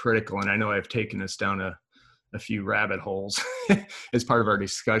absolutely critical. And I know I've taken us down a few rabbit holes as part of our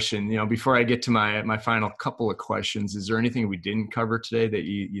discussion. Before I get to my final couple of questions, is there anything we didn't cover today that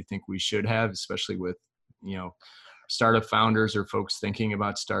you think we should have, especially with, startup founders or folks thinking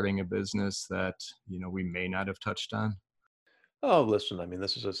about starting a business that, we may not have touched on? Oh, listen, I mean,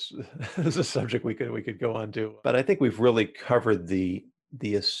 this is this is a subject we could go on to, but I think we've really covered the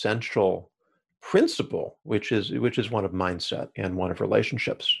essential principle, which is one of mindset and one of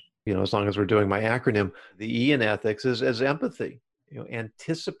relationships. As long as we're doing my acronym, the E in ethics is empathy.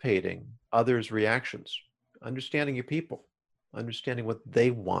 Anticipating others' reactions, understanding your people, understanding what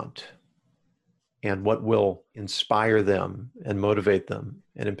they want, and what will inspire them and motivate them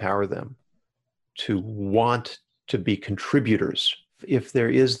and empower them to want to be contributors. If there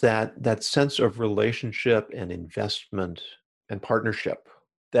is that sense of relationship and investment and partnership,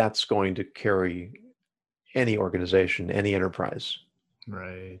 that's going to carry any organization, any enterprise,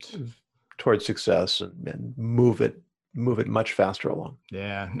 Right, towards success and move it much faster along.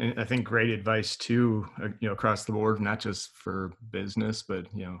 Yeah, and I think great advice too, across the board, not just for business, but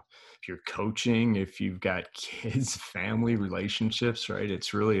if you're coaching, if you've got kids, family, relationships, right?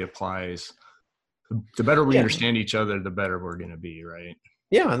 It's really applies. The better we understand each other, the better we're going to be, right?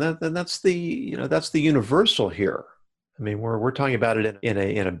 Yeah, and that's the universal here. I mean, we're talking about it in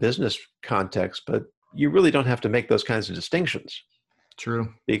a business context, but you really don't have to make those kinds of distinctions.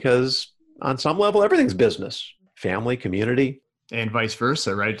 True. Because on some level, everything's business, family, community, and vice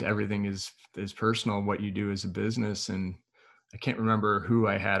versa, right? Everything is personal. What you do as a business, and I can't remember who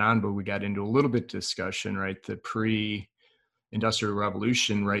I had on, but we got into a little bit discussion, right? The pre-industrial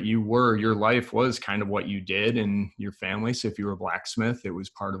revolution, right? Your life was kind of what you did and your family. So if you were a blacksmith, it was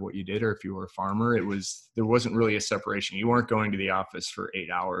part of what you did. Or if you were a farmer, there wasn't really a separation. You weren't going to the office for 8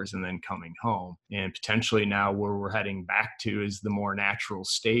 hours and then coming home. And potentially now where we're heading back to is the more natural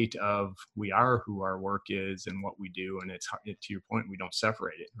state of we are who our work is and what we do. And to your point, we don't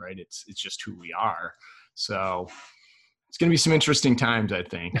separate it, right? It's just who we are. So it's going to be some interesting times, I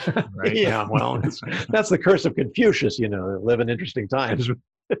think. Right? Yeah, well, that's the curse of Confucius, live in interesting times.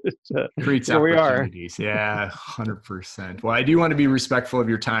 Creates opportunities. Yeah, 100%. Well, I do want to be respectful of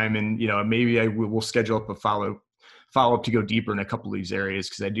your time, and maybe we'll schedule up a follow up to go deeper in a couple of these areas,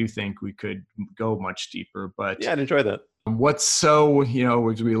 because I do think we could go much deeper. But yeah, I'd enjoy that. As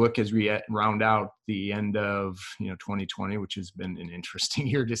we round out the end of 2020, which has been an interesting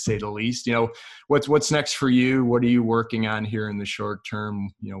year to say the least, what's next for you? What are you working on here in the short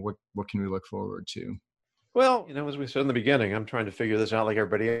term? What can we look forward to? Well, as we said in the beginning, I'm trying to figure this out like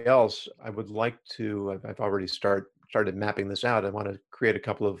everybody else. I would like to, I've already started mapping this out. I want to create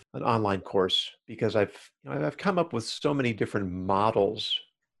an online course, because I've come up with so many different models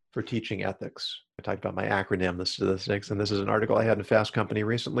for teaching ethics. I talked about my acronym, the six, and this is an article I had in Fast Company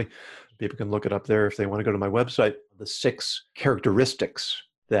recently. People can look it up there if they want to go to my website. The 6 characteristics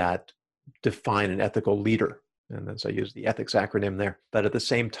that define an ethical leader. And as I use the ethics acronym there. But at the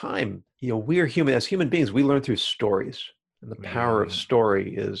same time, we're human. As human beings, we learn through stories. And the power of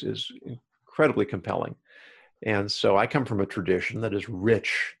story is incredibly compelling. And so I come from a tradition that is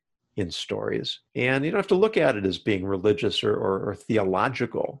rich in stories. And you don't have to look at it as being religious or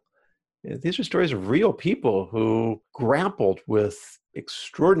theological. These are stories of real people who grappled with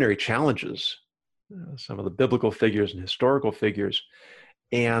extraordinary challenges, some of the biblical figures and historical figures.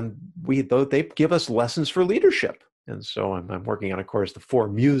 And they give us lessons for leadership. And so I'm working on, of course, the 4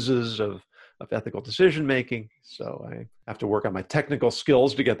 muses of ethical decision making. So I have to work on my technical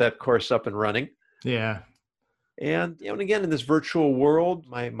skills to get that course up and running. Yeah. And, and again, in this virtual world,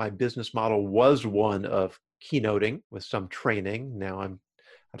 my business model was one of keynoting with some training. Now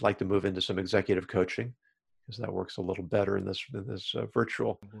I'd like to move into some executive coaching because that works a little better in this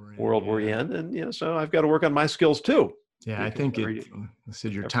virtual world we're in. And, so I've got to work on my skills too. Yeah, I think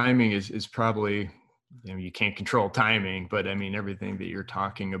your timing is probably, you can't control timing, but I mean, everything that you're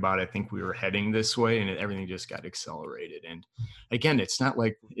talking about, I think we were heading this way and everything just got accelerated. And again, it's not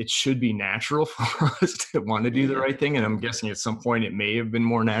like it should be natural for us to want to do the right thing. And I'm guessing at some point it may have been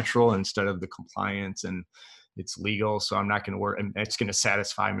more natural instead of the compliance and it's legal. So I'm not going to work and it's going to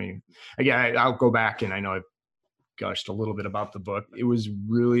satisfy me. Again, I'll go back and I know I've gushed a little bit about the book.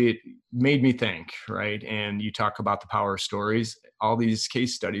 It made me think, right? And you talk about the power of stories. All these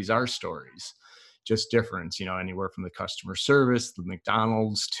case studies are stories, just different, anywhere from the customer service, the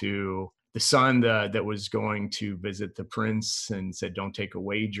McDonald's to the son that was going to visit the prince and said, don't take a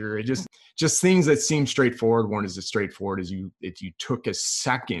wager. It just things that seem straightforward weren't as straightforward as if you took a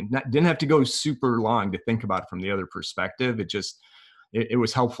second, didn't have to go super long to think about it from the other perspective. It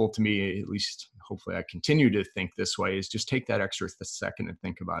was helpful to me, at least hopefully I continue to think this way, is just take that extra second and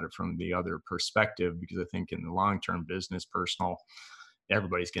think about it from the other perspective, because I think in the long-term business, personal,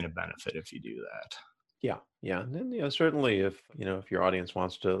 everybody's going to benefit if you do that. Yeah. And then, certainly if your audience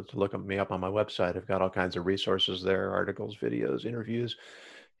wants to look me up on my website, I've got all kinds of resources there, articles, videos, interviews,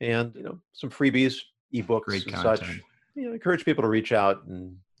 and, some freebies, ebooks, great and content. such. Encourage people to reach out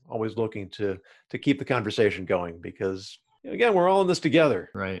and always looking to keep the conversation going because, again, we're all in this together.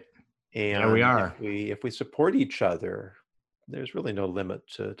 Right. And yeah, we are. If we support each other, there's really no limit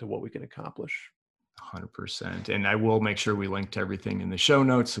to what we can accomplish. 100%. And I will make sure we link to everything in the show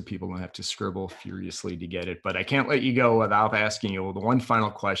notes so people don't have to scribble furiously to get it. But I can't let you go without asking you, the one final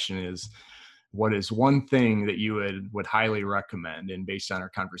question is, what is one thing that you would highly recommend? And based on our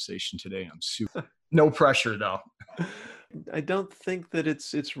conversation today, no pressure though. I don't think that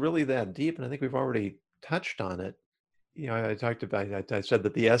it's really that deep. And I think we've already touched on it. I talked about, I said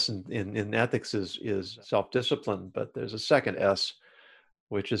that the S in ethics is self-discipline, but there's a second S,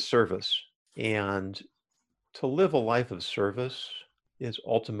 which is service. And to live a life of service is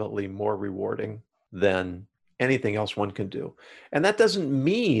ultimately more rewarding than anything else one can do. And that doesn't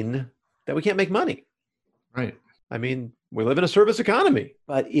mean that we can't make money. Right. I mean, we live in a service economy,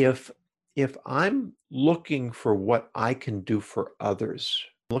 but if I'm looking for what I can do for others,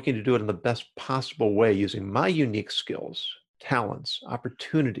 looking to do it in the best possible way using my unique skills, talents,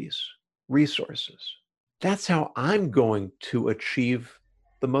 opportunities, resources, that's how I'm going to achieve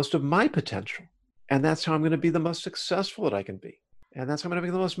the most of my potential. And that's how I'm going to be the most successful that I can be. And that's how I'm going to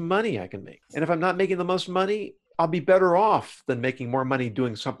make the most money I can make. And if I'm not making the most money, I'll be better off than making more money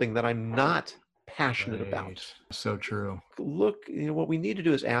doing something that I'm not passionate about. So true. Look, what we need to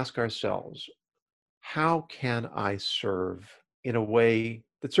do is ask ourselves, how can I serve in a way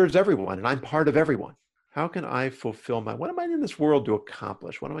that serves everyone? And I'm part of everyone. How can I fulfill what am I in this world to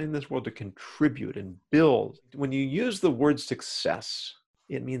accomplish? What am I in this world to contribute and build? When you use the word success,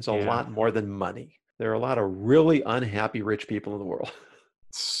 it means a lot more than money. There are a lot of really unhappy rich people in the world.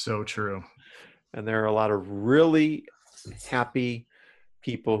 So true. And there are a lot of really happy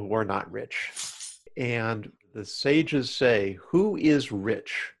people who are not rich. And the sages say, who is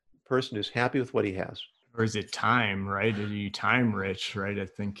rich? A person who's happy with what he has. Or is it time, right? Are you time rich, right? I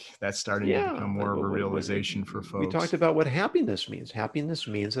think that's starting to become more of a realization for folks. We talked about what happiness means. Happiness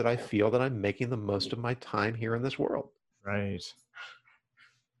means that I feel that I'm making the most of my time here in this world. Right.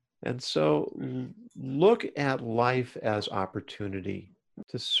 And so look at life as opportunity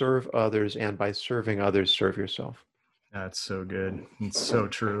to serve others, and by serving others, serve yourself. That's so good. It's so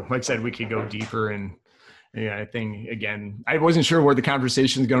true. Like I said, we could go deeper, and I think, again, I wasn't sure where the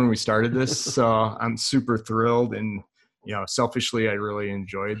conversation is going when we started this, so I'm super thrilled. And, selfishly, I really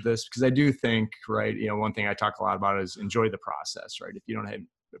enjoyed this because I do think, right, one thing I talk a lot about is enjoy the process, right? If you don't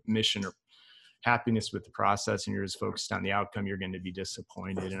mission or happiness with the process and you're just focused on the outcome, you're going to be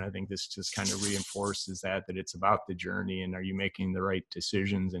disappointed. And I think this just kind of reinforces that it's about the journey and are you making the right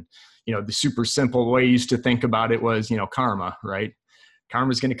decisions? And, the super simple way I used to think about it was, karma, right?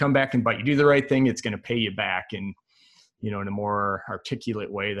 Karma is going to come back and bite you. Do the right thing, it's going to pay you back. And, in a more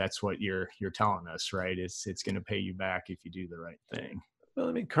articulate way, that's what you're telling us, right? It's going to pay you back if you do the right thing. Well,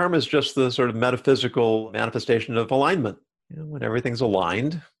 I mean, karma is just the sort of metaphysical manifestation of alignment. When everything's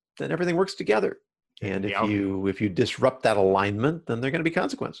aligned, then everything works together. And if you disrupt that alignment, then there are going to be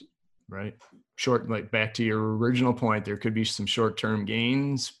consequences. Right. Back to your original point, there could be some short-term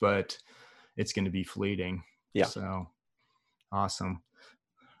gains, but it's going to be fleeting. Yeah. So awesome.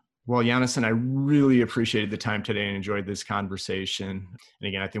 Well, Jonathan, I really appreciated the time today and enjoyed this conversation. And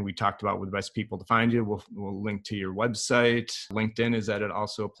again, I think we talked about the best people to find you. We'll link to your website. LinkedIn, is that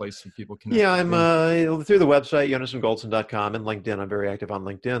also a place where people can? Yeah, I'm through the website, jonasongoldson.com, and LinkedIn. I'm very active on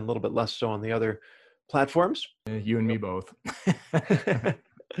LinkedIn, a little bit less so on the other platforms. You and me both. Again,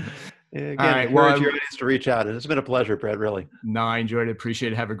 encourage your audience to reach out. And it's been a pleasure, Brett, really. No, I enjoyed it.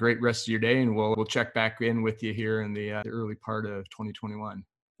 Appreciate it. Have a great rest of your day. And we'll check back in with you here in the early part of 2021.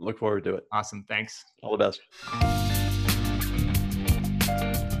 Look forward to it. Awesome. Thanks. All the best.